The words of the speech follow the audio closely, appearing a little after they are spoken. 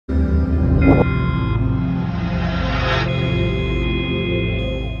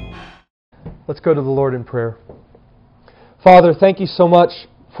Let's go to the Lord in prayer. Father, thank you so much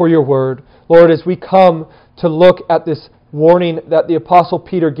for your word. Lord, as we come to look at this warning that the Apostle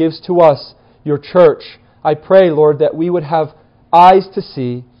Peter gives to us, your church, I pray, Lord, that we would have eyes to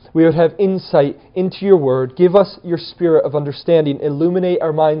see, we would have insight into your word. Give us your spirit of understanding. Illuminate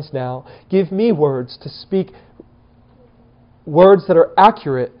our minds now. Give me words to speak, words that are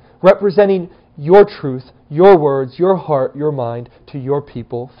accurate, representing your truth, your words, your heart, your mind to your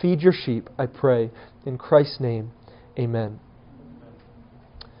people. Feed your sheep, I pray. In Christ's name, amen.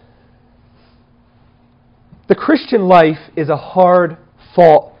 The Christian life is a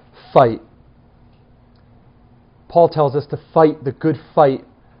hard-fought fight. Paul tells us to fight the good fight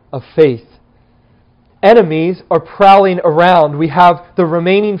of faith. Enemies are prowling around. We have the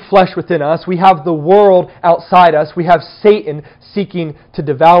remaining flesh within us. We have the world outside us. We have Satan seeking to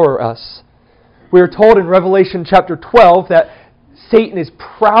devour us. We are told in Revelation chapter 12 that Satan is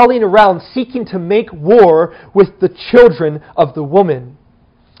prowling around seeking to make war with the children of the woman.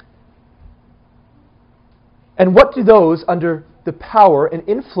 And what do those under the power and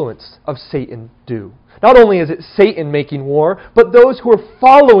influence of Satan do? Not only is it Satan making war, but those who are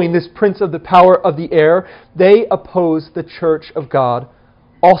following this prince of the power of the air, they oppose the church of God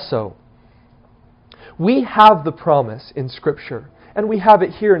also. We have the promise in Scripture, and we have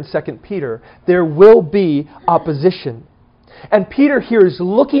it here in 2 Peter. There will be opposition. And Peter here is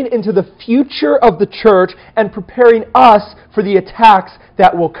looking into the future of the church and preparing us for the attacks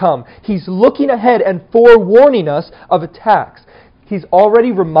that will come. He's looking ahead and forewarning us of attacks. He's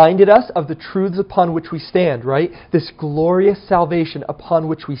already reminded us of the truths upon which we stand, right? This glorious salvation upon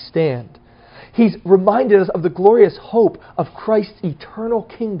which we stand. He's reminded us of the glorious hope of Christ's eternal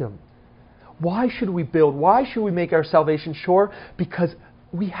kingdom. Why should we build? Why should we make our salvation sure? Because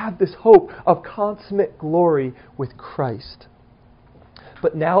we have this hope of consummate glory with Christ.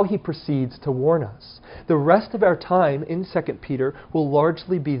 But now he proceeds to warn us. The rest of our time in 2 Peter will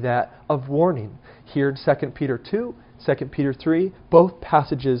largely be that of warning. Here in 2 Peter 2, 2 Peter 3, both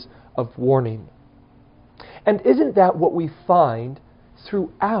passages of warning. And isn't that what we find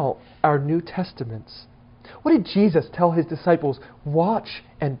throughout our New Testaments? What did Jesus tell his disciples? Watch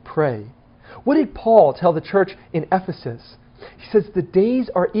and pray. What did Paul tell the church in Ephesus? He says, the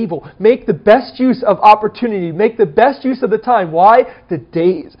days are evil. Make the best use of opportunity. Make the best use of the time. Why? The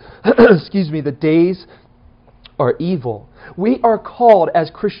days, the days are evil. We are called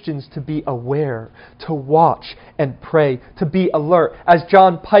as Christians to be aware, to watch and pray, to be alert. As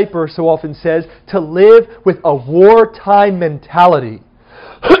John Piper so often says, to live with a wartime mentality.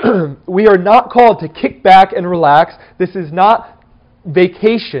 We are not called to kick back and relax. This is not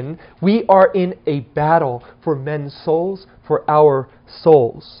vacation. We are in a battle for men's souls, for our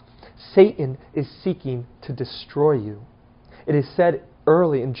souls. Satan is seeking to destroy you. It is said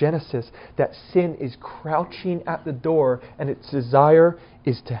early in Genesis that sin is crouching at the door and its desire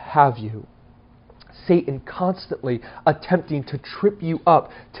is to have you. Satan constantly attempting to trip you up,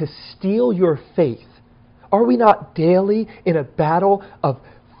 to steal your faith. Are we not daily in a battle of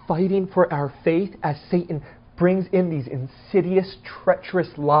fighting for our faith as Satan brings in these insidious, treacherous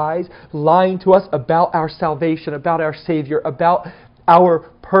lies, lying to us about our salvation, about our Savior, about our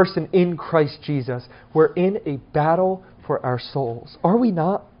person in Christ Jesus? We're in a battle for our souls. Are we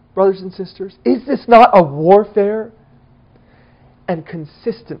not, brothers and sisters? Is this not a warfare? And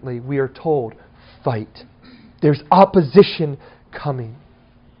consistently we are told, fight. There's opposition coming.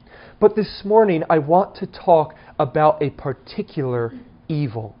 But this morning I want to talk about a particular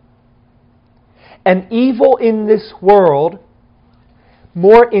evil. An evil in this world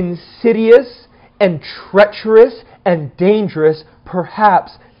more insidious and treacherous and dangerous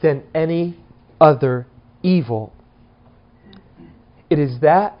perhaps than any other evil. It is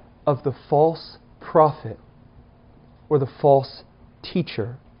that of the false prophet or the false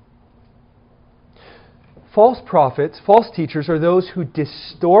teacher. False prophets, false teachers are those who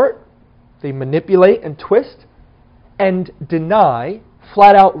distort, they manipulate and twist, and deny,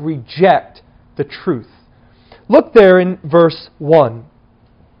 flat out reject the truth. Look there in verse 1.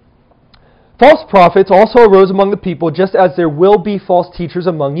 False prophets also arose among the people, just as there will be false teachers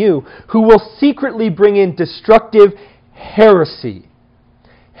among you, who will secretly bring in destructive heresy.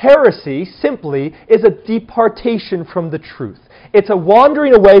 Heresy simply is a departation from the truth. It's a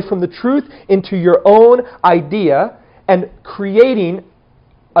wandering away from the truth into your own idea and creating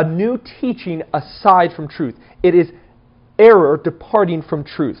a new teaching aside from truth. It is error departing from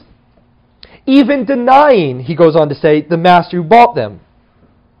truth. Even denying, he goes on to say, the master who bought them.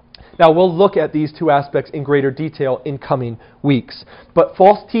 Now, we'll look at these two aspects in greater detail in coming weeks. But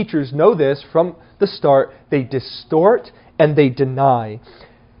false teachers know this from the start. They distort and they deny.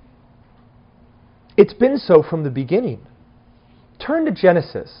 It's been so from the beginning. Turn to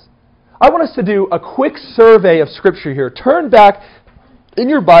Genesis. I want us to do a quick survey of Scripture here. Turn back in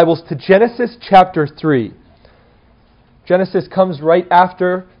your Bibles to Genesis chapter 3. Genesis comes right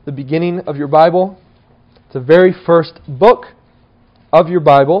after the beginning of your Bible. It's the very first book of your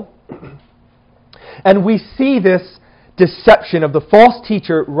Bible. And we see this deception of the false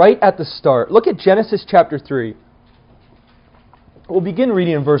teacher right at the start. Look at Genesis chapter 3. We'll begin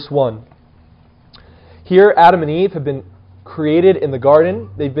reading in verse 1. Here, Adam and Eve have been created in the garden.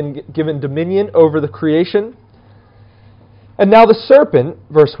 They've been given dominion over the creation. And now the serpent,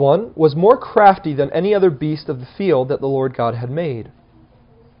 verse 1, was more crafty than any other beast of the field that the Lord God had made.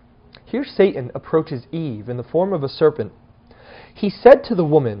 Here Satan approaches Eve in the form of a serpent. He said to the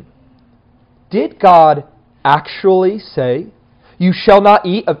woman, "Did God actually say, 'You shall not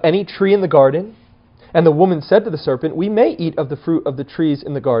eat of any tree in the garden'?" And the woman said to the serpent, "We may eat of the fruit of the trees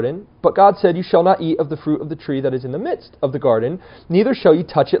in the garden, but God said, 'You shall not eat of the fruit of the tree that is in the midst of the garden, neither shall you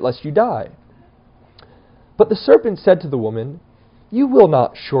touch it lest you die.' But the serpent said to the woman, 'You will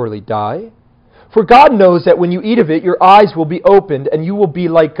not surely die. For God knows that when you eat of it, your eyes will be opened, and you will be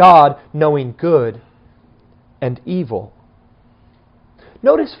like God, knowing good and evil.'"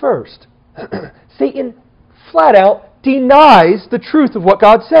 Notice first, Satan flat out denies the truth of what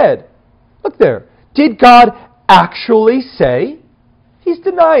God said. Look there. Did God actually say? He's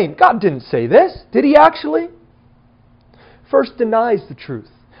denying. God didn't say this. Did he actually? First denies the truth.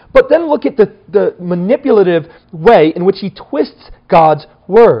 But then look at the manipulative way in which he twists God's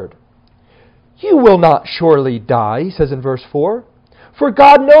word. "You will not surely die," he says in verse 4. "For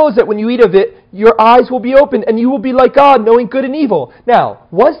God knows that when you eat of it, your eyes will be opened, and you will be like God, knowing good and evil." Now,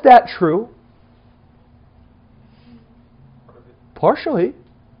 was that true? Partially.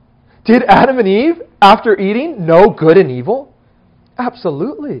 Did Adam and Eve, after eating, know good and evil?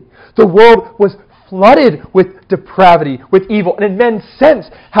 Absolutely. The world was flooded with depravity, with evil, and in men's sense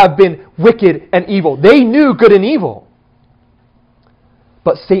have been wicked and evil. They knew good and evil.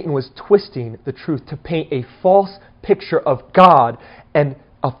 But Satan was twisting the truth to paint a false picture of God and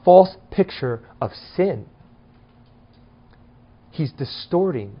a false picture of sin. He's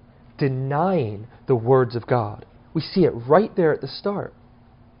distorting, denying the words of God. We see it right there at the start.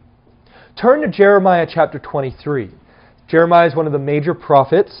 Turn to Jeremiah chapter 23. Jeremiah is one of the major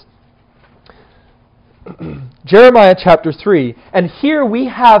prophets. Jeremiah chapter 3. And here we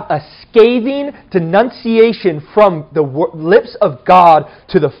have a scathing denunciation from the lips of God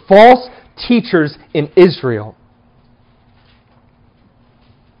to the false teachers in Israel.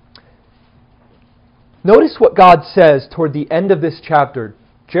 Notice what God says toward the end of this chapter.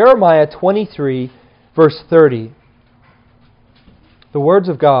 Jeremiah 23, verse 30. The words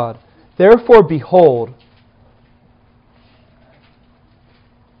of God. "Therefore, behold,"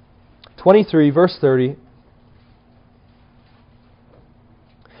 23, verse 30.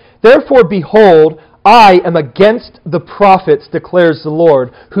 "Therefore, behold, I am against the prophets, declares the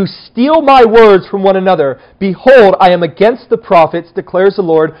Lord, who steal my words from one another. Behold, I am against the prophets, declares the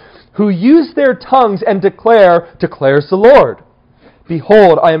Lord, who use their tongues and declare, declares the Lord.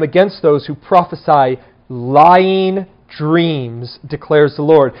 Behold, I am against those who prophesy lying dreams, declares the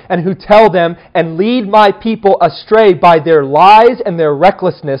Lord, and who tell them and lead my people astray by their lies and their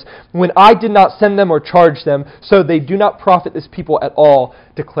recklessness, when I did not send them or charge them, so they do not profit this people at all,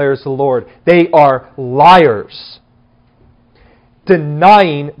 declares the Lord." They are liars,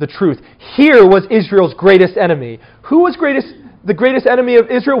 denying the truth. Here was Israel's greatest enemy. Who was the greatest enemy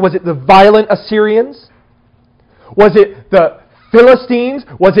of Israel? Was it the violent Assyrians? Was it the Philistines?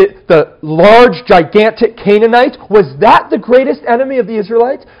 Was it the large, gigantic Canaanites? Was that the greatest enemy of the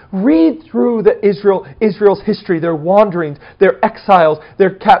Israelites? Read through Israel's history, their wanderings, their exiles, their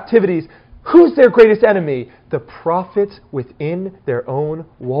captivities. Who's their greatest enemy? The prophets within their own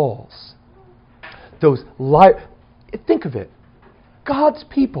walls. Those think of it. God's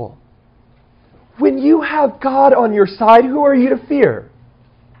people. When you have God on your side, who are you to fear?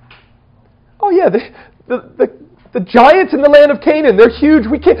 Oh yeah, the giants in the land of Canaan, they're huge.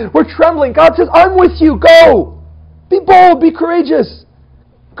 We're trembling. God says, "I'm with you. Go. Be bold. Be courageous.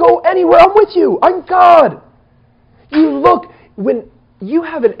 Go anywhere. I'm with you. I'm God." You look, when you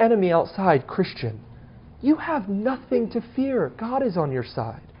have an enemy outside, Christian, you have nothing to fear. God is on your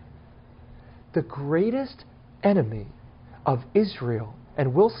side. The greatest enemy of Israel,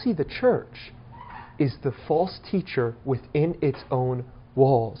 and we'll see the church, is the false teacher within its own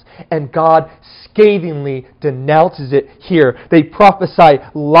walls. And God scathingly denounces it here. They prophesy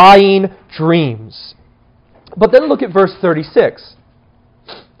lying dreams. But then look at verse 36.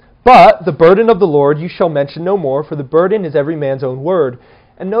 "But the burden of the Lord you shall mention no more, for the burden is every man's own word."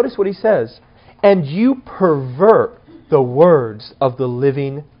 And notice what he says. and you pervert the words of the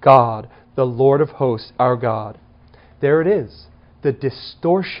living God, the Lord of hosts, our God. There it is, the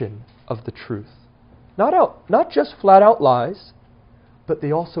distortion of the truth. Not just flat out lies, but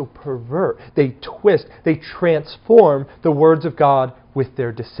they also pervert, they twist, they transform the words of God with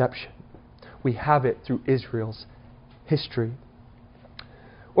their deception. We have it through Israel's history.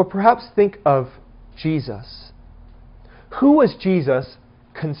 Or perhaps think of Jesus. Who was Jesus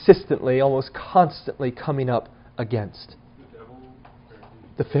consistently, almost constantly coming up against? The devil,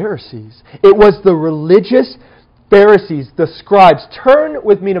 the Pharisees. It was the religious Pharisees, the scribes. Turn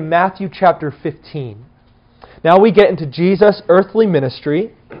with me to Matthew chapter 15. Now we get into Jesus' earthly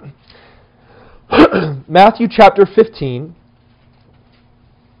ministry. Matthew chapter 15.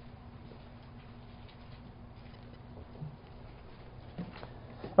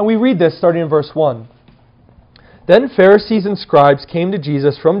 And we read this starting in verse 1. Then Pharisees and scribes came to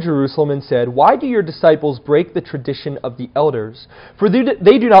Jesus from Jerusalem and said, "Why do your disciples break the tradition of the elders? For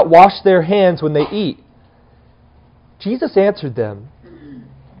they do not wash their hands when they eat." Jesus answered them,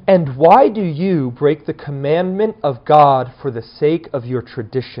 "And why do you break the commandment of God for the sake of your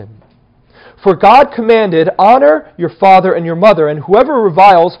tradition? For God commanded, 'Honor your father and your mother,' and whoever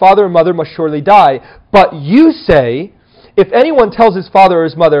reviles father or mother must surely die. But you say, 'If anyone tells his father or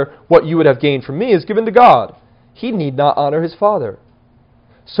his mother, what you would have gained from me is given to God, he need not honor his father.'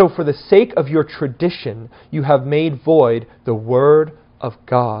 So for the sake of your tradition, you have made void the word of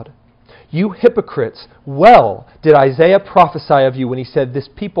God. You hypocrites, well did Isaiah prophesy of you when he said, 'This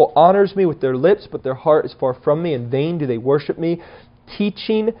people honors me with their lips, but their heart is far from me. In vain do they worship me,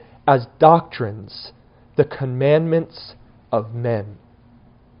 teaching as doctrines the commandments of men.'"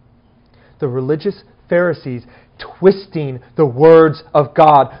 The religious Pharisees twisting the words of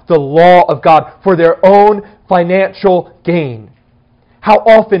God, the law of God, for their own financial gain. How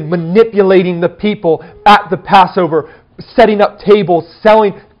often manipulating the people at the Passover, setting up tables,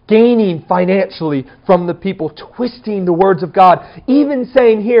 selling, gaining financially from the people, twisting the words of God, even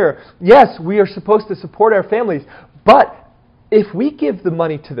saying here, yes, we are supposed to support our families, but if we give the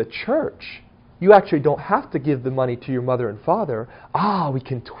money to the church, you actually don't have to give the money to your mother and father. We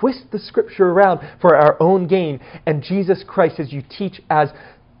can twist the scripture around for our own gain. And Jesus Christ says you teach as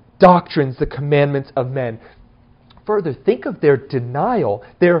doctrines the commandments of men. Further, think of their denial,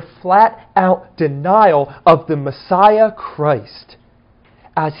 their flat-out denial of the Messiah Christ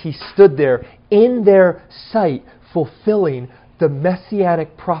as he stood there in their sight, fulfilling the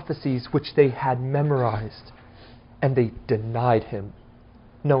messianic prophecies which they had memorized. And they denied him,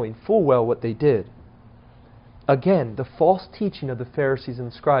 knowing full well what they did. Again, the false teaching of the Pharisees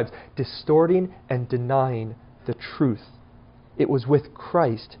and scribes, distorting and denying the truth. It was with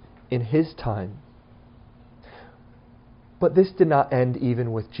Christ in his time. But this did not end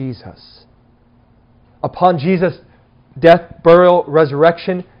even with Jesus. Upon Jesus' death, burial,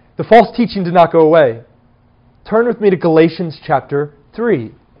 resurrection, the false teaching did not go away. Turn with me to Galatians chapter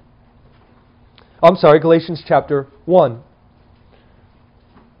 3. Galatians chapter 1.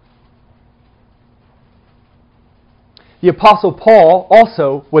 The Apostle Paul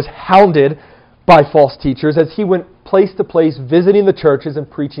also was hounded by false teachers as he went place to place visiting the churches and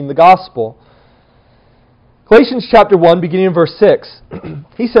preaching the gospel. Galatians chapter 1, beginning in verse 6,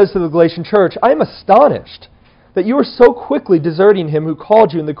 he says to the Galatian church, "I am astonished that you are so quickly deserting him who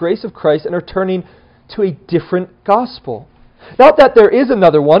called you in the grace of Christ and are turning to a different gospel. Not that there is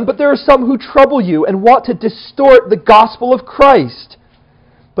another one, but there are some who trouble you and want to distort the gospel of Christ.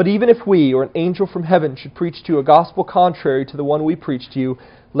 But even if we or an angel from heaven should preach to you a gospel contrary to the one we preach to you,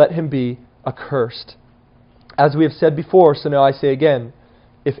 let him be accursed. As we have said before, so now I say again,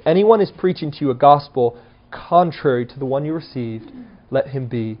 if anyone is preaching to you a gospel contrary to the one you received, let him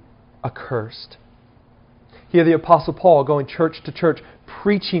be accursed." Here the Apostle Paul going church to church,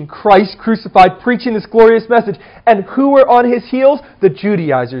 preaching Christ crucified, preaching this glorious message. And who were on his heels? The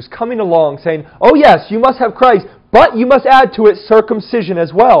Judaizers coming along saying, "Oh yes, you must have Christ, but you must add to it circumcision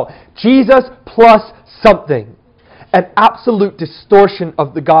as well. Jesus plus something." An absolute distortion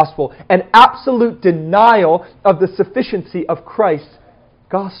of the gospel. An absolute denial of the sufficiency of Christ's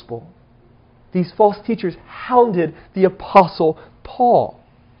gospel. These false teachers hounded the Apostle Paul.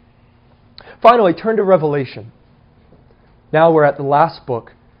 Finally, turn to Revelation. Now we're at the last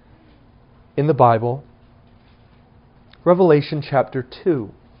book in the Bible. Revelation chapter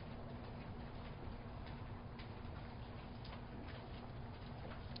 2.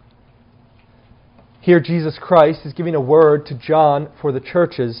 Here Jesus Christ is giving a word to John for the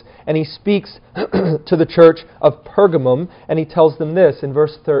churches, and he speaks to the church of Pergamum, and he tells them this in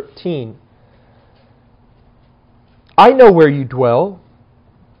verse 13. "I know where you dwell,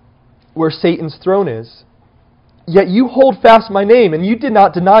 where Satan's throne is. Yet you hold fast my name, and you did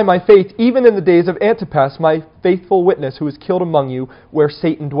not deny my faith, even in the days of Antipas, my faithful witness, who was killed among you, where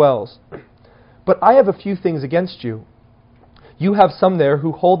Satan dwells. But I have a few things against you. You have some there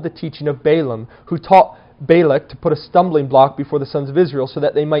who hold the teaching of Balaam, who taught Balak to put a stumbling block before the sons of Israel, so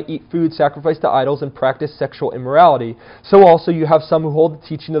that they might eat food sacrificed to idols and practice sexual immorality. So also you have some who hold the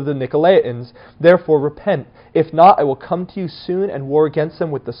teaching of the Nicolaitans. Therefore repent. If not, I will come to you soon and war against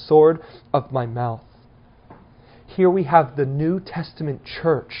them with the sword of my mouth. Here we have the New Testament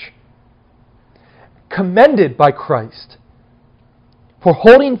church, commended by Christ for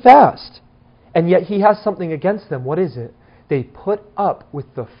holding fast. And yet he has something against them. What is it? They put up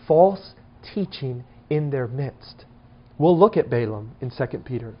with the false teaching in their midst. We'll look at Balaam in 2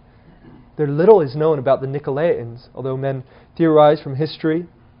 Peter. There little is known about the Nicolaitans, although men theorize from history.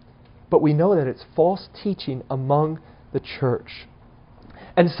 But we know that it's false teaching among the church.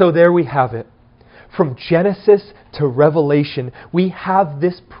 And so there we have it. From Genesis to Revelation, we have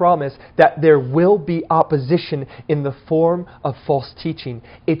this promise that there will be opposition in the form of false teaching.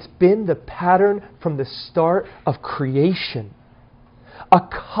 It's been the pattern from the start of creation. A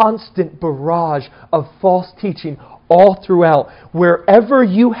constant barrage of false teaching all throughout. Wherever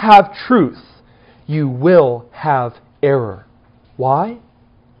you have truth, you will have error. Why?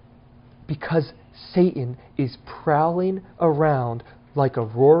 Because Satan is prowling around like a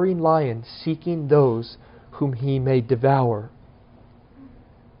roaring lion, seeking those whom he may devour.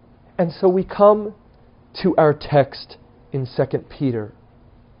 And so we come to our text in 2 Peter.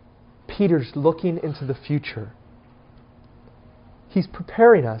 Peter's looking into the future. He's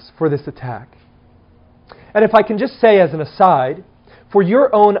preparing us for this attack. And if I can just say as an aside, for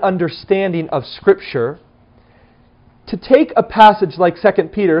your own understanding of Scripture, to take a passage like 2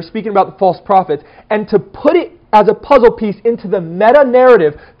 Peter, speaking about the false prophets, and to put it as a puzzle piece into the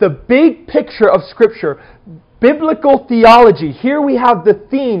meta-narrative, the big picture of Scripture, biblical theology. Here we have the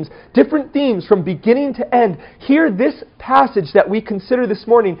themes, different themes from beginning to end. Here, this passage that we consider this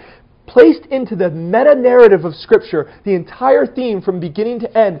morning, placed into the meta-narrative of Scripture, the entire theme from beginning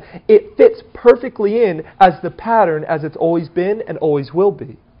to end, it fits perfectly in as the pattern as it's always been and always will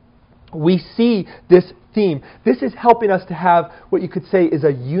be. We see this theme. This is helping us to have what you could say is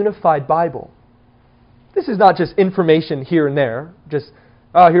a unified Bible. This is not just information here and there, just,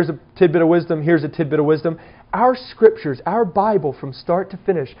 here's a tidbit of wisdom, here's a tidbit of wisdom. Our Scriptures, our Bible from start to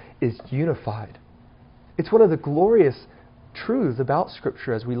finish is unified. It's one of the glorious truths about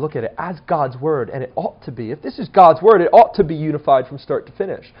Scripture as we look at it as God's Word, and it ought to be. If this is God's Word, it ought to be unified from start to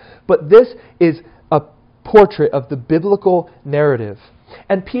finish. But this is a portrait of the biblical narrative.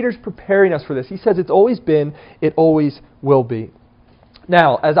 And Peter's preparing us for this. He says it's always been, it always will be.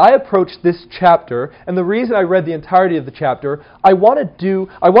 Now, as I approach this chapter, and the reason I read the entirety of the chapter, I want to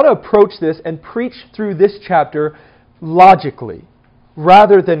approach this and preach through this chapter logically,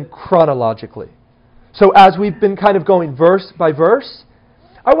 rather than chronologically. So as we've been kind of going verse by verse,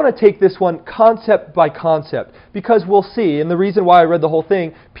 I want to take this one concept by concept, because we'll see, and the reason why I read the whole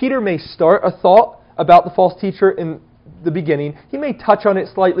thing, Peter may start a thought about the false teacher in the beginning. He may touch on it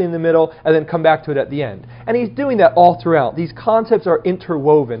slightly in the middle and then come back to it at the end. And he's doing that all throughout. These concepts are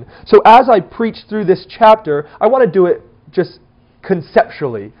interwoven. So as I preach through this chapter, I want to do it just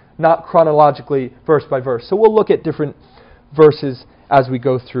conceptually, not chronologically, verse by verse. So we'll look at different verses as we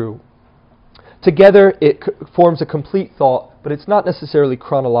go through. Together it forms a complete thought, but it's not necessarily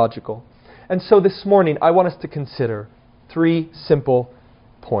chronological. And so this morning I want us to consider 3 simple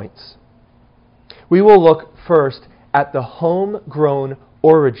points. We will look first at the homegrown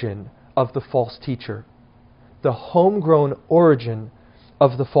origin of the false teacher. The homegrown origin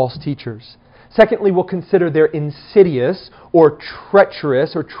of the false teachers. Secondly, we'll consider their insidious or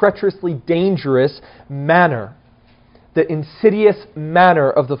treacherously dangerous manner. The insidious manner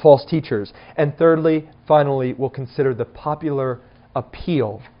of the false teachers. And thirdly, finally, we'll consider the popular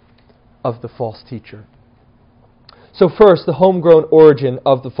appeal of the false teacher. So first, the homegrown origin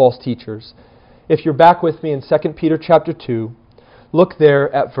of the false teachers. If you're back with me in 2 Peter chapter 2, look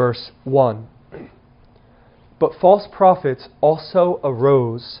there at verse 1. But false prophets also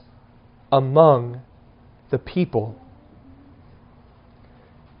arose among the people.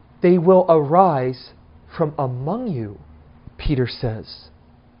 They will arise from among you, Peter says.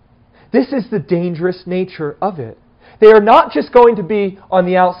 This is the dangerous nature of it. They are not just going to be on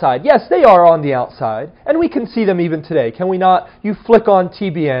the outside. Yes, they are on the outside, and we can see them even today, can we not? You flick on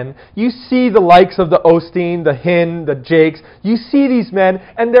TBN, you see the likes of the Osteen, the Hinn, the Jakes. You see these men,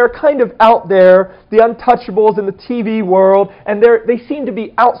 and they're kind of out there, the untouchables in the TV world, and they seem to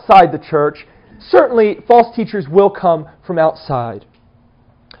be outside the church. Certainly, false teachers will come from outside.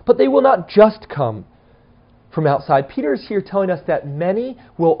 But they will not just come from outside. Peter is here telling us that many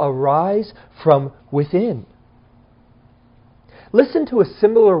will arise from within. Listen to a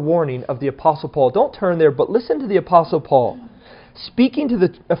similar warning of the Apostle Paul. Don't turn there, but listen to the Apostle Paul. Speaking to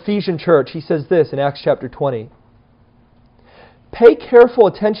the Ephesian church, he says this in Acts chapter 20. Pay careful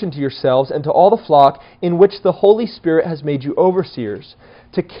attention to yourselves and to all the flock in which the Holy Spirit has made you overseers,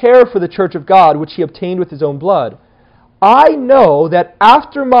 to care for the church of God, which he obtained with his own blood. I know that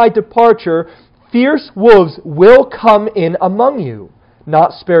after my departure, fierce wolves will come in among you,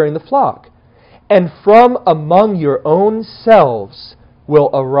 not sparing the flock. And from among your own selves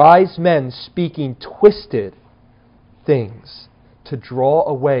will arise men speaking twisted things to draw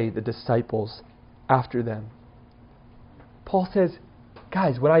away the disciples after them. Paul says,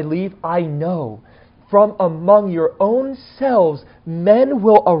 guys, when I leave, I know from among your own selves men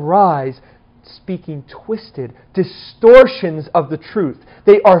will arise speaking twisted distortions of the truth.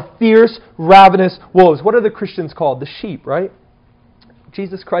 They are fierce, ravenous wolves. What are the Christians called? The sheep, right?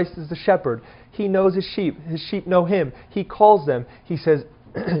 Jesus Christ is the shepherd. He knows his sheep. His sheep know him. He calls them. He says,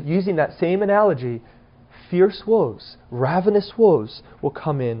 using that same analogy, fierce wolves, ravenous wolves will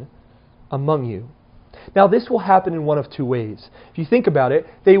come in among you. Now this will happen in one of two ways. If you think about it,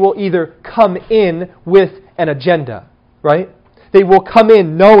 they will either come in with an agenda, right? They will come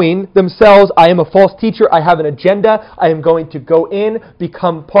in knowing themselves, I am a false teacher, I have an agenda, I am going to go in,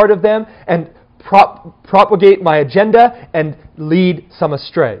 become part of them, and propagate my agenda and lead some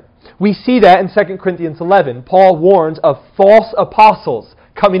astray. We see that in 2 Corinthians 11. Paul warns of false apostles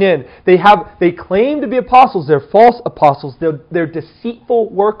coming in. They claim to be apostles. They're false apostles. They're deceitful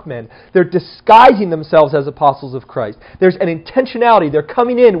workmen. They're disguising themselves as apostles of Christ. There's an intentionality. They're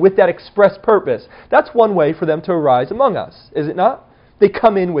coming in with that express purpose. That's one way for them to arise among us, is it not? They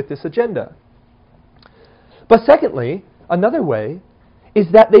come in with this agenda. But secondly, another way is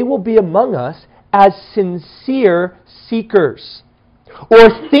that they will be among us as sincere seekers,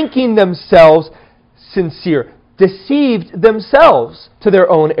 or thinking themselves sincere, deceived themselves to their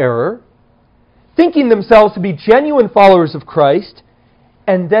own error, thinking themselves to be genuine followers of Christ,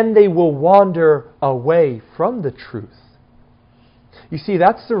 and then they will wander away from the truth. You see,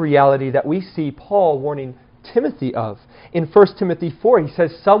 that's the reality that we see Paul warning Timothy of. In 1 Timothy 4, he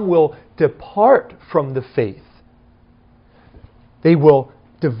says some will depart from the faith. They will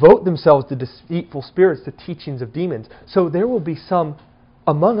devote themselves to deceitful spirits, to teachings of demons. So there will be some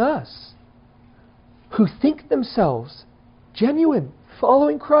among us who think themselves genuine,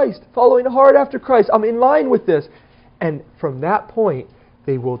 following Christ, following hard after Christ. I'm in line with this. And from that point,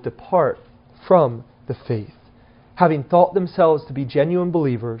 they will depart from the faith. Having thought themselves to be genuine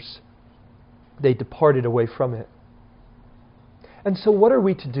believers, they departed away from it. And so what are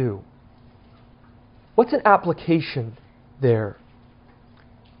we to do? What's an application there?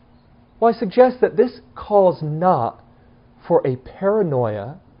 Well, I suggest that this calls not for a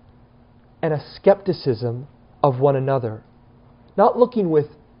paranoia and a skepticism of one another. Not looking with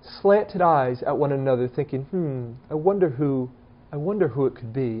slanted eyes at one another thinking, I wonder who it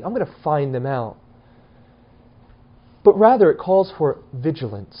could be. I'm going to find them out. But rather it calls for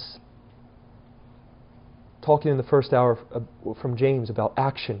vigilance. Talking in the first hour from James about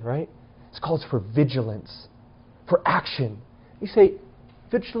action, right? It calls for vigilance, for action. You say,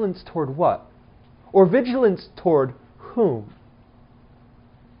 vigilance toward what? Or vigilance toward whom?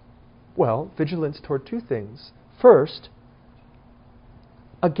 Well, vigilance toward two things. First,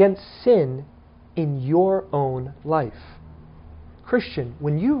 against sin in your own life. Christian,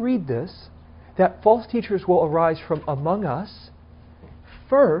 when you read this, that false teachers will arise from among us,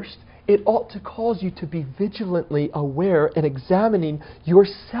 first, it ought to cause you to be vigilantly aware and examining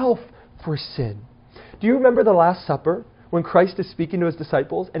yourself for sin. Do you remember the Last Supper? When Christ is speaking to his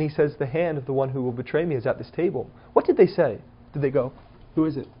disciples and he says, the hand of the one who will betray me is at this table. What did they say? Did they go, who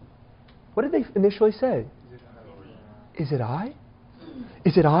is it? What did they initially say? Is it I?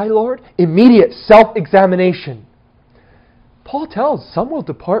 Is it I, Lord? Immediate self-examination. Paul tells some will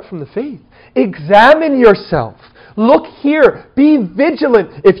depart from the faith. Examine yourself. Look here. Be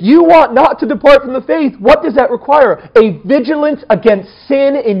vigilant. If you want not to depart from the faith, what does that require? A vigilance against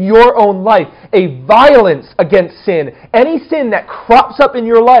sin in your own life. A violence against sin. Any sin that crops up in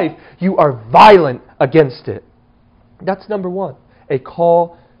your life, you are violent against it. That's number one. A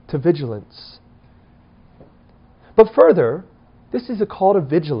call to vigilance. But further, this is a call to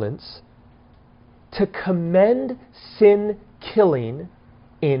vigilance to commend sin killing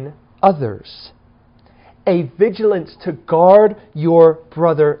in others. A vigilance to guard your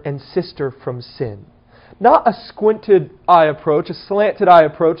brother and sister from sin. Not a squinted eye approach, a slanted eye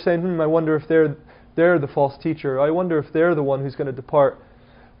approach saying, I wonder if they're the false teacher. I wonder if they're the one who's going to depart.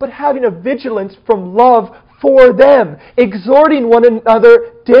 but having a vigilance from love for them, exhorting one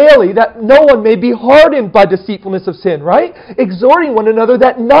another daily that no one may be hardened by deceitfulness of sin, right? Exhorting one another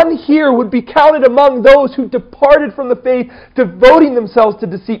that none here would be counted among those who departed from the faith, devoting themselves to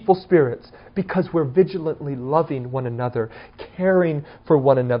deceitful spirits, because we're vigilantly loving one another, caring for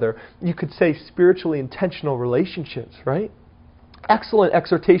one another. You could say spiritually intentional relationships, right? Excellent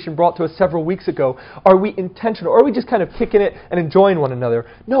exhortation brought to us several weeks ago. Are we intentional? Or are we just kind of kicking it and enjoying one another?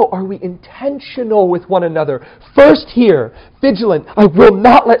 No, are we intentional with one another? First here, vigilant. I will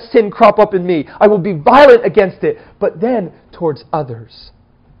not let sin crop up in me. I will be violent against it. But then towards others.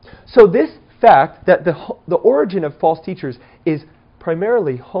 So this fact that the origin of false teachers is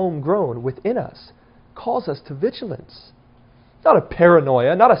primarily homegrown within us calls us to vigilance. Not a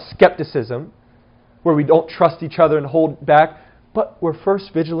paranoia, not a skepticism where we don't trust each other and hold back. But we're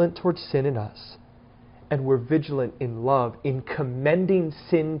first vigilant towards sin in us. And we're vigilant in love, in commending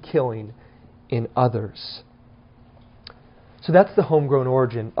sin killing in others. So that's the homegrown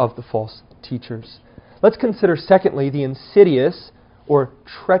origin of the false teachers. Let's consider, secondly, the insidious or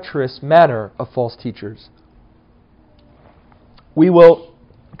treacherous manner of false teachers. We will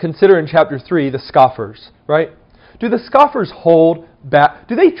consider in chapter 3 the scoffers, right? Do the scoffers hold back?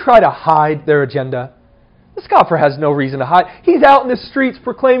 Do they try to hide their agenda? The scoffer has no reason to hide. He's out in the streets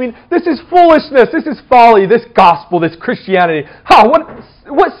proclaiming, this is foolishness, this is folly, this gospel, this Christianity.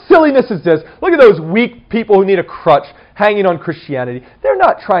 What silliness is this? Look at those weak people who need a crutch hanging on Christianity. They're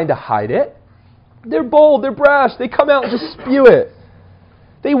not trying to hide it. They're bold, they're brash, they come out and just spew it.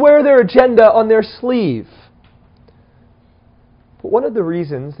 They wear their agenda on their sleeve. But one of the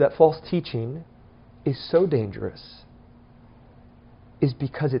reasons that false teaching is so dangerous is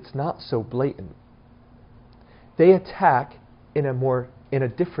because it's not so blatant. They attack in a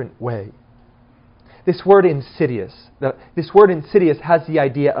different way. This word insidious has the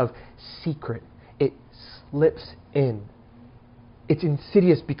idea of secret. It slips in. It's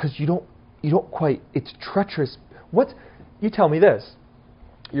insidious because you don't quite, it's treacherous. You tell me this.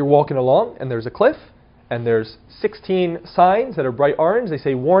 You're walking along and there's a cliff and there's 16 signs that are bright orange. They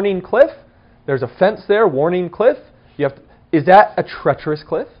say warning cliff. There's a fence there, warning cliff. Is that a treacherous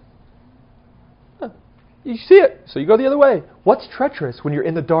cliff? You see it, so you go the other way. What's treacherous when you're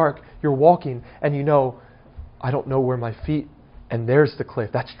in the dark, you're walking, and you know, I don't know where my feet, and there's the cliff.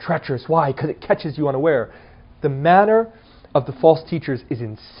 That's treacherous. Why? Because it catches you unaware. The manner of the false teachers is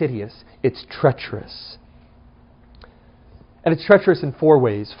insidious. It's treacherous. And it's treacherous in 4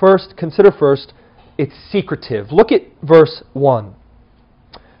 ways. Consider first, it's secretive. Look at verse 1.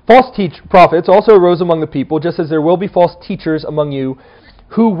 False prophets also arose among the people, just as there will be false teachers among you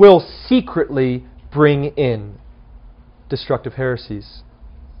who will secretly bring in destructive heresies.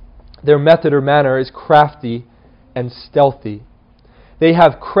 Their method or manner is crafty and stealthy. They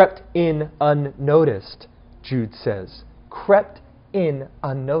have crept in unnoticed, Jude says. Crept in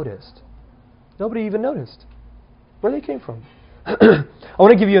unnoticed. Nobody even noticed where they came from. I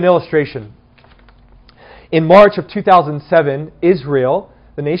want to give you an illustration. In March of 2007, Israel,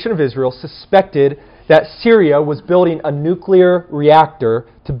 the nation of Israel, suspected that Syria was building a nuclear reactor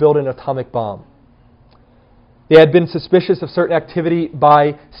to build an atomic bomb. They had been suspicious of certain activity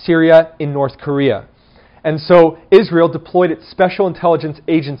by Syria in North Korea. And so Israel deployed its special intelligence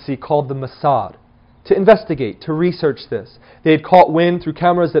agency called the Mossad to investigate, to research this. They had caught wind through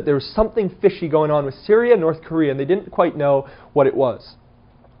cameras that there was something fishy going on with Syria and North Korea, and they didn't quite know what it was.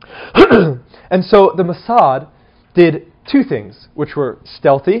 And so the Mossad did 2 things, which were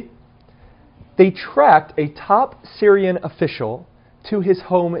stealthy. They tracked a top Syrian official to his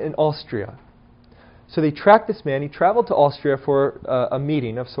home in Austria. So they tracked this man. He traveled to Austria for a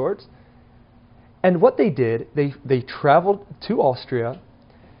meeting of sorts. And what they did, they traveled to Austria.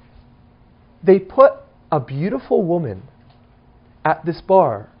 They put a beautiful woman at this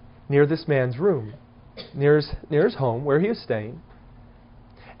bar near this man's room, near his home where he was staying.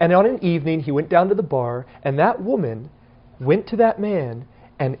 And on an evening, he went down to the bar, and that woman went to that man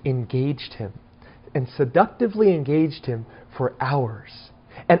and engaged him, and seductively engaged him for hours.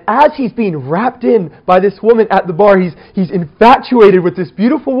 And as he's being wrapped in by this woman at the bar, he's infatuated with this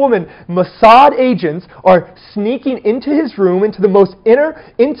beautiful woman. Mossad agents are sneaking into his room, into the most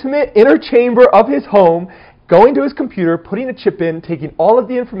intimate inner chamber of his home, going to his computer, putting a chip in, taking all of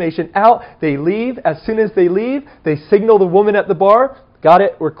the information out. They leave. As soon as they leave, they signal the woman at the bar, got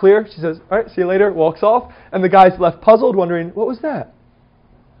it, we're clear. She says, all right, see you later, walks off. And the guy's left puzzled, wondering, what was that?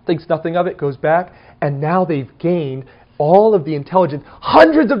 Thinks nothing of it, goes back, and now they've gained all of the intelligence,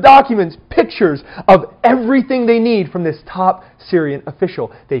 hundreds of documents, pictures of everything they need from this top Syrian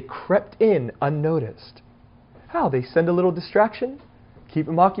official. They crept in unnoticed. How? They send a little distraction, Keep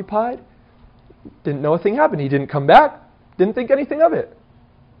him occupied. Didn't know a thing happened. He didn't come back. Didn't think anything of it.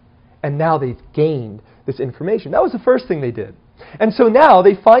 And now they've gained this information. That was the first thing they did. And so now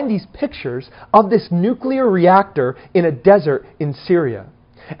they find these pictures of this nuclear reactor in a desert in Syria.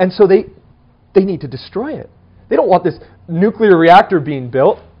 And so they need to destroy it. They don't want this nuclear reactor being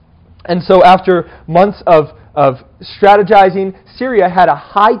built. And so after months of strategizing, Syria had a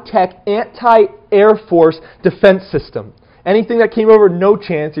high-tech anti-air force defense system. Anything that came over, no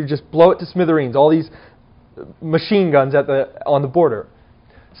chance. You just blow it to smithereens. All these machine guns on the border.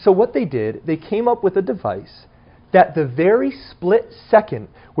 So what they did, they came up with a device that the very split second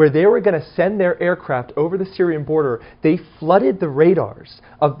where they were going to send their aircraft over the Syrian border, they flooded the radars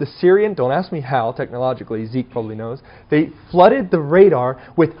of the Syrian, don't ask me how technologically, Zeke probably knows, they flooded the radar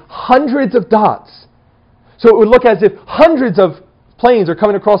with hundreds of dots. So it would look as if hundreds of planes are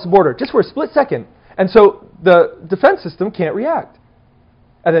coming across the border, just for a split second. And so the defense system can't react.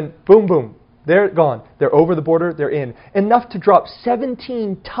 And then boom, boom. They're gone. They're over the border. They're in. Enough to drop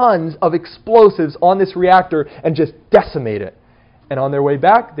 17 tons of explosives on this reactor and just decimate it. And on their way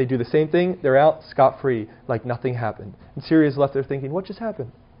back, they do the same thing. They're out scot-free, like nothing happened. And Syria's left there thinking, what just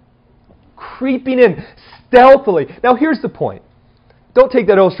happened? Creeping in stealthily. Now here's the point. Don't take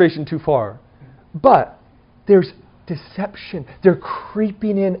that illustration too far. But there's deception. They're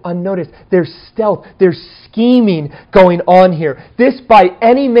creeping in unnoticed. There's stealth. There's scheming going on here. This, by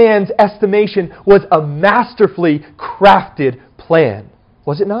any man's estimation, was a masterfully crafted plan.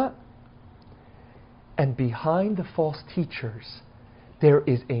 Was it not? And behind the false teachers, there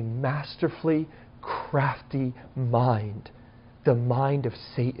is a masterfully crafty mind. The mind of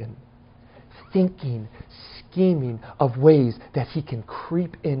Satan. Thinking, scheming of ways that he can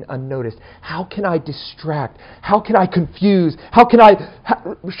creep in unnoticed. How can I distract? How can I confuse? How can I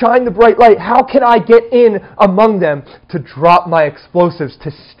shine the bright light? How can I get in among them to drop my explosives,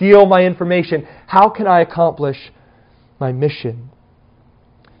 to steal my information? How can I accomplish my mission?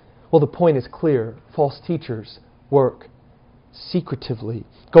 Well, the point is clear. False teachers work secretively,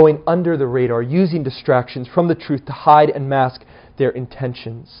 going under the radar, using distractions from the truth to hide and mask their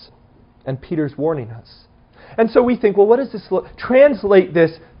intentions. And Peter's warning us. And so we think, well, what does this look? Translate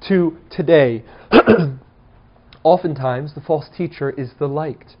this to today. Oftentimes, the false teacher is the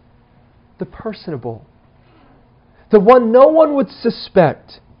liked, the personable, the one no one would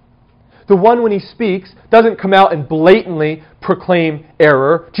suspect. The one, when he speaks, doesn't come out and blatantly proclaim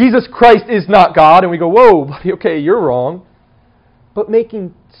error. Jesus Christ is not God. And we go, whoa, buddy, okay, you're wrong. But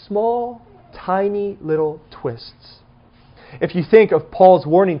making small, tiny little twists. If you think of Paul's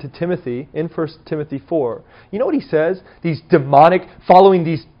warning to Timothy in 1 Timothy 4, you know what he says? These demonic, following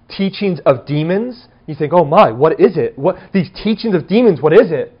these teachings of demons. You think, oh my, what is it? What these teachings of demons, what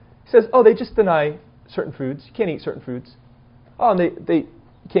is it? He says, oh, they just deny certain foods. You can't eat certain foods. Oh, and they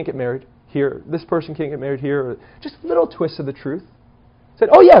can't get married here. This person can't get married here. Just little twists of the truth. He said,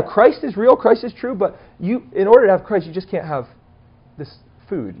 oh yeah, Christ is real, Christ is true, but in order to have Christ, you just can't have this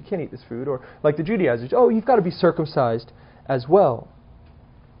food. You can't eat this food. Or like the Judaizers, oh, you've got to be circumcised as well.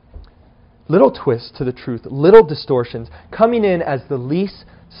 Little twists to the truth, little distortions, coming in as the least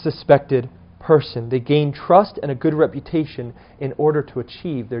suspected person. They gain trust and a good reputation in order to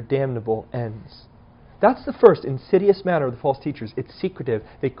achieve their damnable ends. That's the first insidious manner of the false teachers. It's secretive.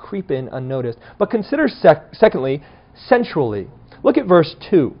 They creep in unnoticed. But consider, secondly, sensually. Look at verse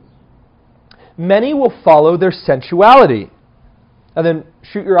 2. Many will follow their sensuality. And then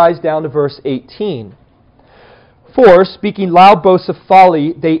shoot your eyes down to verse 18. For, speaking loud boasts of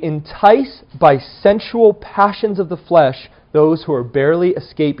folly, they entice by sensual passions of the flesh those who are barely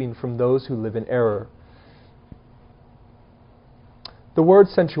escaping from those who live in error. The word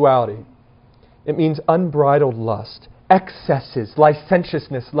sensuality, it means unbridled lust, excesses,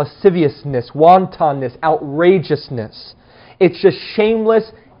 licentiousness, lasciviousness, wantonness, outrageousness. It's just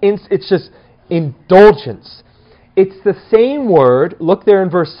shameless, it's just indulgence. It's the same word, look there in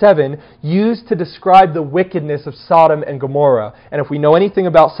verse 7, used to describe the wickedness of Sodom and Gomorrah. And if we know anything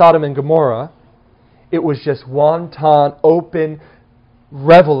about Sodom and Gomorrah, it was just wanton, open,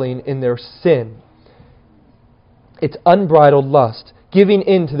 reveling in their sin. It's unbridled lust, giving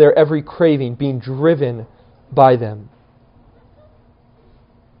in to their every craving, being driven by them.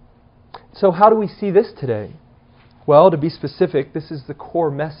 So how do we see this today? Well, to be specific, this is the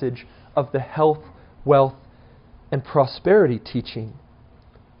core message of the health, wealth, and prosperity teaching.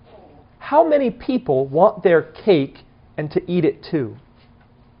 How many people want their cake and to eat it too?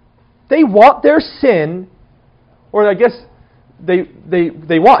 They want their sin, or I guess they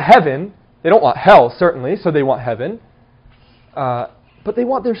want heaven. They don't want hell, certainly, so they want heaven. But they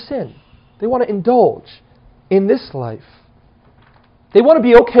want their sin. They want to indulge in this life. They want to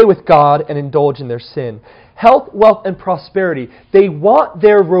be okay with God and indulge in their sin. Health, wealth, and prosperity. They want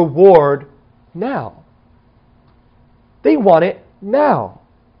their reward now. They want it now.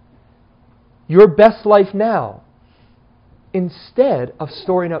 Your best life now. Instead of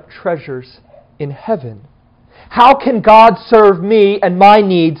storing up treasures in heaven. How can God serve me and my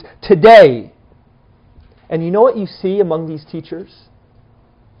needs today? And you know what you see among these teachers?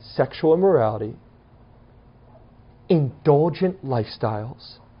 Sexual immorality, indulgent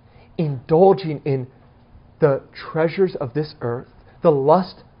lifestyles, indulging in the treasures of this earth, the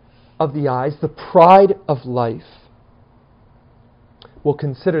lust of the eyes, the pride of life. We'll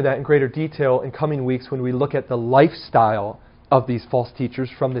consider that in greater detail in coming weeks when we look at the lifestyle of these false teachers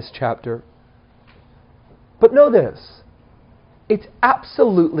from this chapter. But know this, it's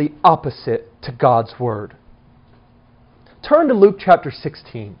absolutely opposite to God's Word. Turn to Luke chapter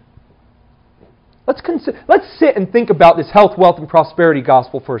 16. Let's sit and think about this health, wealth, and prosperity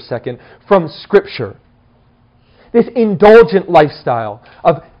gospel for a second from Scripture. This indulgent lifestyle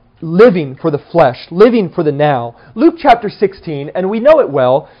of living for the flesh, living for the now. Luke chapter 16, and we know it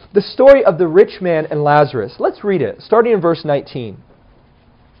well, the story of the rich man and Lazarus. Let's read it, starting in verse 19.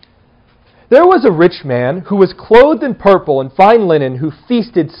 There was a rich man who was clothed in purple and fine linen, who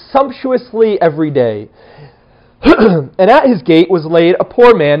feasted sumptuously every day. And at his gate was laid a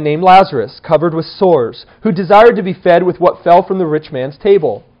poor man named Lazarus, covered with sores, who desired to be fed with what fell from the rich man's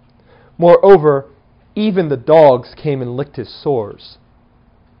table. Moreover, even the dogs came and licked his sores.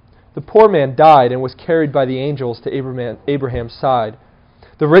 The poor man died and was carried by the angels to Abraham's side.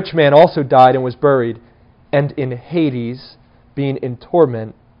 The rich man also died and was buried, and in Hades, being in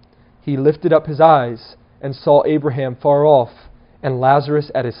torment, he lifted up his eyes and saw Abraham far off and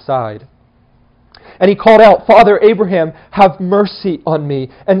Lazarus at his side. And he called out, Father Abraham, have mercy on me,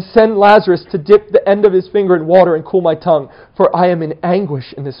 and send Lazarus to dip the end of his finger in water and cool my tongue, for I am in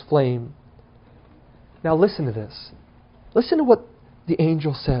anguish in this flame. Now listen to this. Listen to what the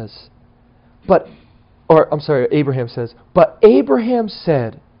angel says. Abraham says, but Abraham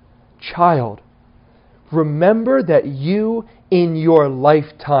said, Child, remember that you in your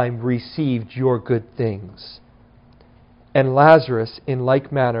lifetime received your good things, and Lazarus in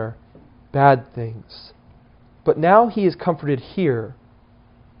like manner bad things. But now he is comforted here,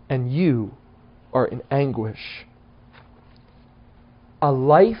 and you are in anguish. A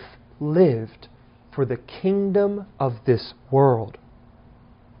life lived for the kingdom of this world.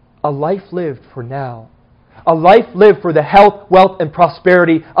 A life lived for now. A life lived for the health, wealth, and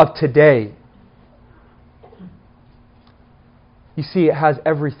prosperity of today. You see, it has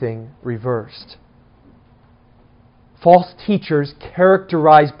everything reversed. False teachers,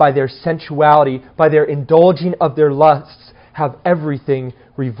 characterized by their sensuality, by their indulging of their lusts, have everything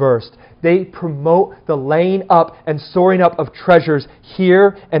reversed. They promote the laying up and storing up of treasures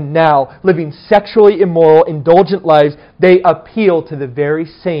here and now, living sexually immoral, indulgent lives. They appeal to the very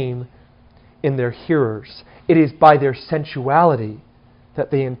same in their hearers. It is by their sensuality that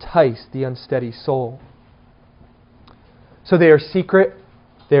they entice the unsteady soul. So they are secret,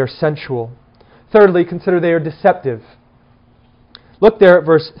 they are sensual. Thirdly, consider they are deceptive. Look there at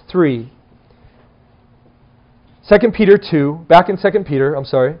verse 3. 2 Peter 2, back in 2 Peter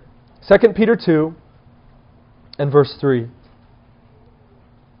 2 and verse 3.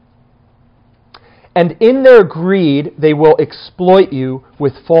 And in their greed they will exploit you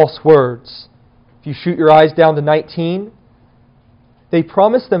with false words. If you shoot your eyes down to 19, they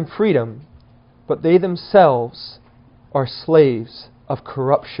promise them freedom, but they themselves are slaves of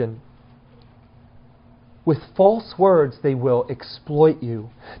corruption. With false words they will exploit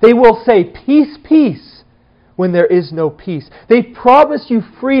you. They will say, peace, peace, when there is no peace. They promise you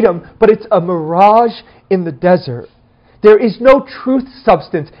freedom, but it's a mirage in the desert. There is no truth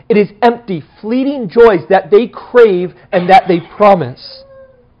substance. It is empty, fleeting joys that they crave and that they promise.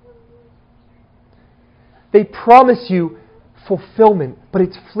 They promise you fulfillment, but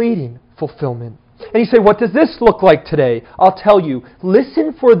it's fleeting fulfillment. And you say, what does this look like today? I'll tell you,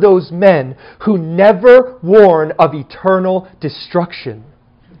 listen for those men who never warn of eternal destruction.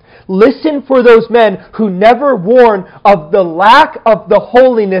 Listen for those men who never warn of the lack of the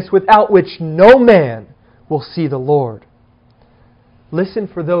holiness without which no man will see the Lord. Listen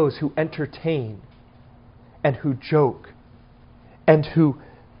for those who entertain and who joke and who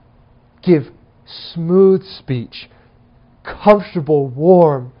give smooth speech, comfortable,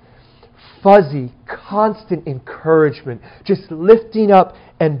 warm, fuzzy, constant encouragement, just lifting up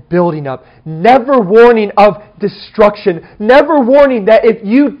and building up, never warning of destruction, never warning that if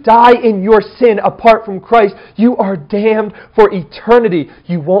you die in your sin apart from Christ, you are damned for eternity.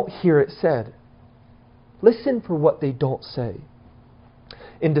 You won't hear it said. Listen for what they don't say.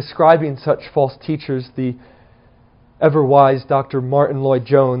 In describing such false teachers, the ever-wise Dr. Martin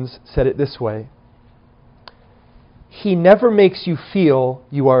Lloyd-Jones said it this way: "He never makes you feel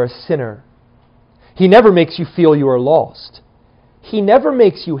you are a sinner. He never makes you feel you are lost. He never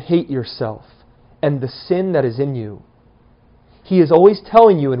makes you hate yourself and the sin that is in you. He is always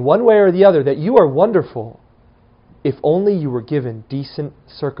telling you in one way or the other that you are wonderful if only you were given decent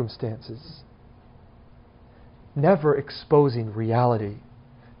circumstances." Never exposing reality,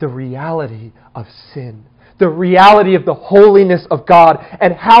 the reality of sin, the reality of the holiness of God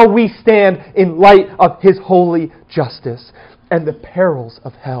and how we stand in light of His holy justice and the perils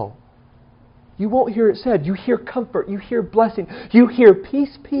of hell. You won't hear it said. You hear comfort, you hear blessing, you hear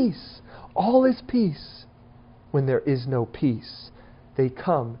peace, peace. All is peace when there is no peace. They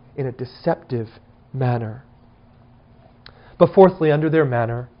come in a deceptive manner. But fourthly, under their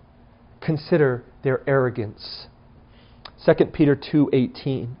manner, consider their arrogance. 2 Peter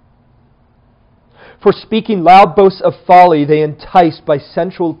 2:18. "For speaking loud boasts of folly, they entice by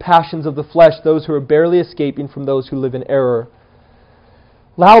sensual passions of the flesh those who are barely escaping from those who live in error."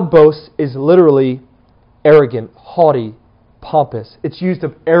 Loud boasts is literally arrogant, haughty, pompous. It's used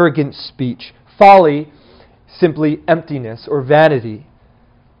of arrogant speech. Folly, simply emptiness or vanity.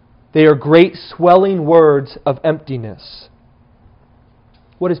 They are great swelling words of emptiness.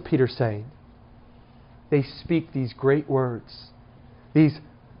 What is Peter saying? They speak these great words, these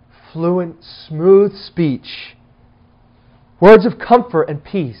fluent, smooth speech, words of comfort and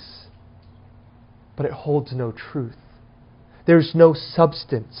peace, but it holds no truth. There's no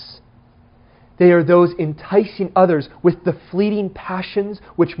substance. They are those enticing others with the fleeting passions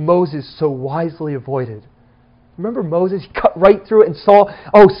which Moses so wisely avoided. Remember Moses? He cut right through it and saw,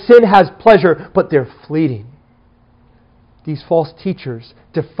 sin has pleasure, but they're fleeting. These false teachers,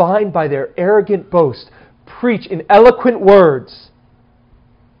 defined by their arrogant boast, preach in eloquent words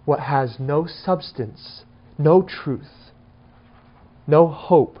what has no substance, no truth, no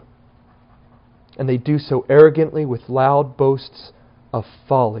hope. And they do so arrogantly with loud boasts of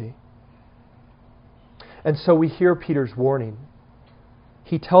folly. And so we hear Peter's warning.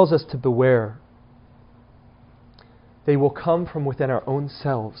 He tells us to beware. They will come from within our own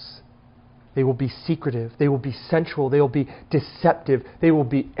selves. They will be secretive. They will be sensual. They will be deceptive. They will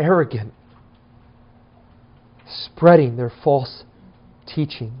be arrogant, spreading their false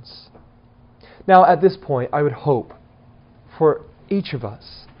teachings. Now, at this point, I would hope for each of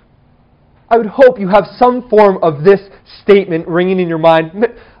us, I would hope you have some form of this statement ringing in your mind.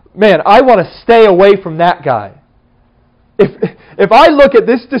 Man, I want to stay away from that guy. If I look at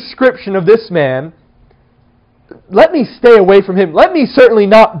this description of this man, let me stay away from him. Let me certainly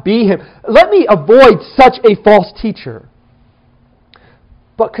not be him. Let me avoid such a false teacher.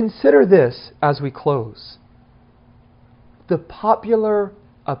 But consider this as we close. The popular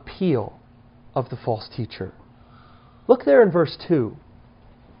appeal of the false teacher. Look there in verse 2.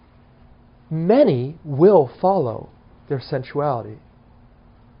 Many will follow their sensuality.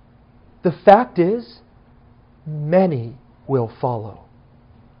 The fact is, many will follow.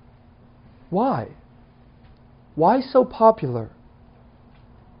 Why? Why so popular?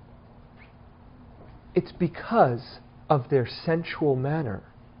 It's because of their sensual manner.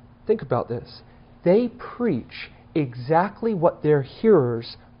 Think about this. They preach exactly what their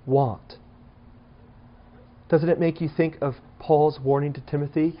hearers want. Doesn't it make you think of Paul's warning to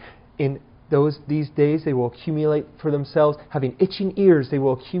Timothy? In these days they will accumulate for themselves, having itching ears, they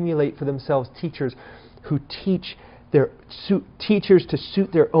will accumulate for themselves teachers who teach teachers to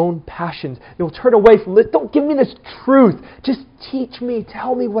suit their own passions. They will turn away from this. Don't give me this truth. Just teach me.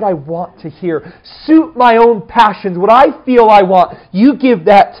 Tell me what I want to hear. Suit my own passions. What I feel I want. You give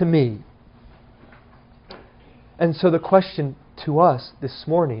that to me. And so the question to us this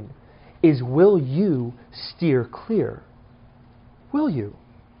morning is, will you steer clear? Will you?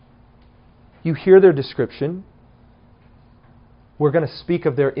 You hear their description. We're going to speak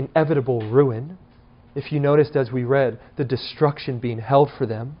of their inevitable ruin. If you noticed as we read, the destruction being held for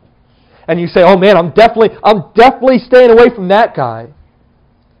them. And you say, oh man, I'm definitely staying away from that guy.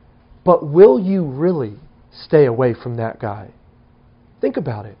 But will you really stay away from that guy? Think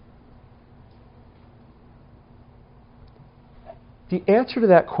about it. The answer to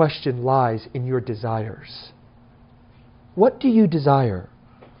that question lies in your desires. What do you desire?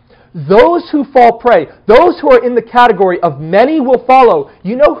 Those who fall prey, those who are in the category of many will follow,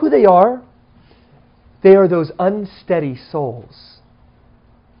 you know who they are? They are those unsteady souls.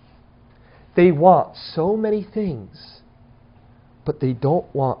 They want so many things, but they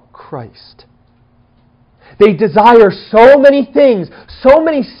don't want Christ. They desire so many things, so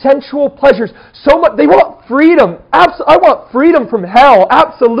many sensual pleasures, so much. They want freedom. I want freedom from hell,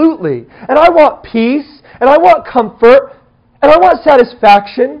 absolutely. And I want peace, and I want comfort, and I want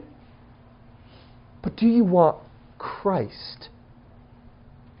satisfaction. But do you want Christ?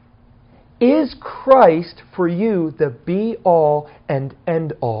 Is Christ for you the be-all and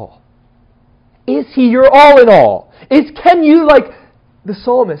end-all? Is He your all in all? Can you, like the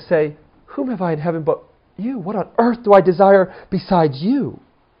psalmist, say, whom have I in heaven but you? What on earth do I desire besides you?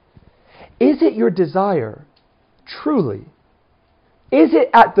 Is it your desire, truly? Is it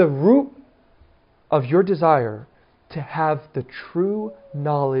at the root of your desire to have the true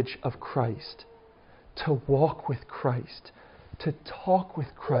knowledge of Christ, to walk with Christ, to talk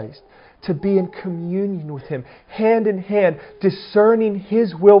with Christ, to be in communion with Him, hand in hand, discerning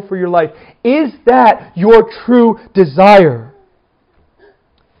His will for your life? Is that your true desire?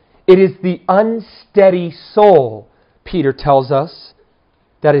 It is the unsteady soul, Peter tells us,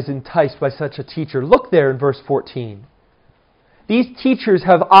 that is enticed by such a teacher. Look there in verse 14. These teachers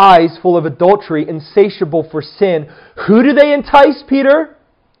have eyes full of adultery, insatiable for sin. Who do they entice, Peter?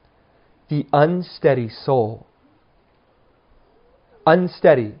 The unsteady soul.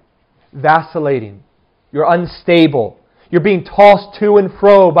 Unsteady, vacillating. You're unstable. You're being tossed to and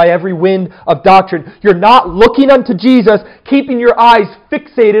fro by every wind of doctrine. You're not looking unto Jesus, keeping your eyes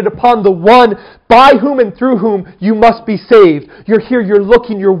fixated upon the one by whom and through whom you must be saved. You're here, you're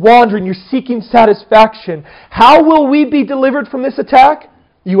looking, you're wandering, you're seeking satisfaction. How will we be delivered from this attack,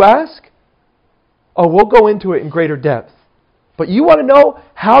 you ask? Oh, we'll go into it in greater depth. But you want to know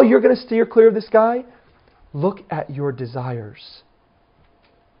how you're going to steer clear of this guy? Look at your desires.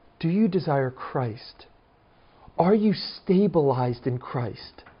 Do you desire Christ? Are you stabilized in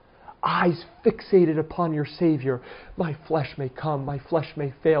Christ? Eyes fixated upon your Savior. My flesh may come, my flesh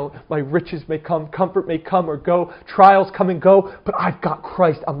may fail, my riches may come, comfort may come or go, trials come and go, but I've got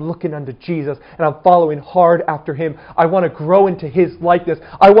Christ. I'm looking unto Jesus and I'm following hard after Him. I want to grow into His likeness.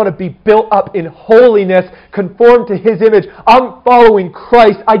 I want to be built up in holiness, conformed to His image. I'm following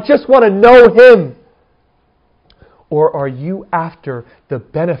Christ. I just want to know Him. Or are you after the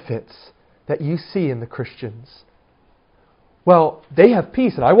benefits that you see in the Christians? Well, they have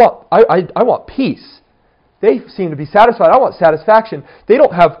peace, and I want peace. They seem to be satisfied. I want satisfaction. They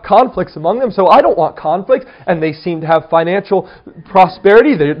don't have conflicts among them, so I don't want conflicts. And they seem to have financial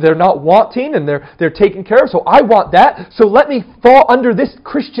prosperity. They're not wanting, and they're taken care of. So I want that. So let me fall under this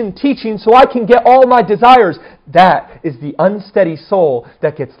Christian teaching so I can get all my desires. That is the unsteady soul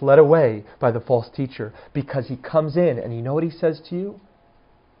that gets led away by the false teacher, because he comes in and you know what he says to you?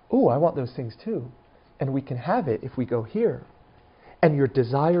 Oh, I want those things too. And we can have it if we go here. And your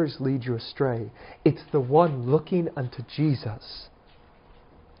desires lead you astray. It's the one looking unto Jesus.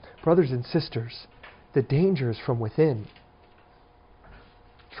 Brothers and sisters, the danger is from within.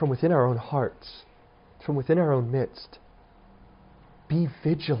 It's from within our own hearts. It's from within our own midst. Be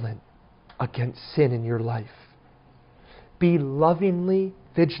vigilant against sin in your life. Be lovingly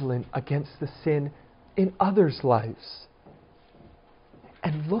vigilant against the sin in others' lives.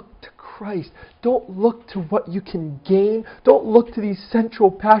 And look to Christ. Don't look to what you can gain. Don't look to these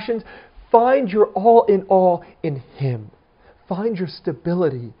sensual passions. Find your all in Him. Find your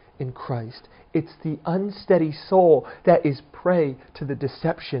stability in Christ. It's the unsteady soul that is prey to the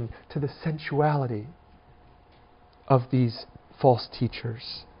deception, to the sensuality of these false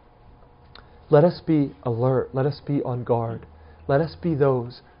teachers. Let us be alert. Let us be on guard. Let us be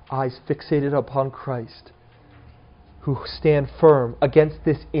those eyes fixated upon Christ, who stand firm against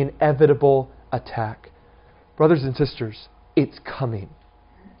this inevitable attack. Brothers and sisters, it's coming.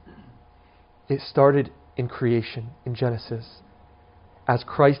 It started in creation, in Genesis. As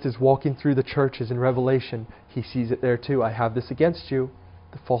Christ is walking through the churches in Revelation, He sees it there too. I have this against you.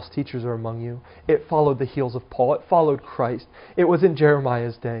 The false teachers are among you. It followed the heels of Paul. It followed Christ. It was in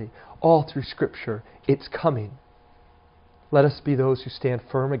Jeremiah's day. All through Scripture, it's coming. Let us be those who stand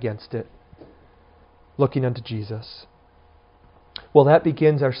firm against it, looking unto Jesus. Well, that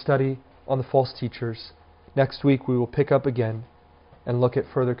begins our study on the false teachers. Next week we will pick up again and look at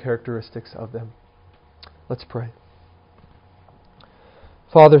further characteristics of them. Let's pray.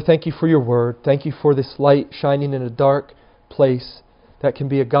 Father, thank You for Your word. Thank You for this light shining in a dark place that can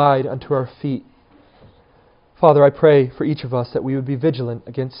be a guide unto our feet. Father, I pray for each of us that we would be vigilant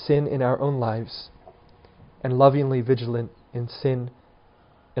against sin in our own lives and lovingly vigilant in sin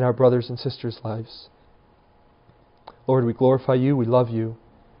in our brothers and sisters' lives. Lord, we glorify You. We love You.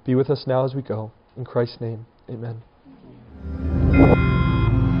 Be with us now as we go. In Christ's name, amen.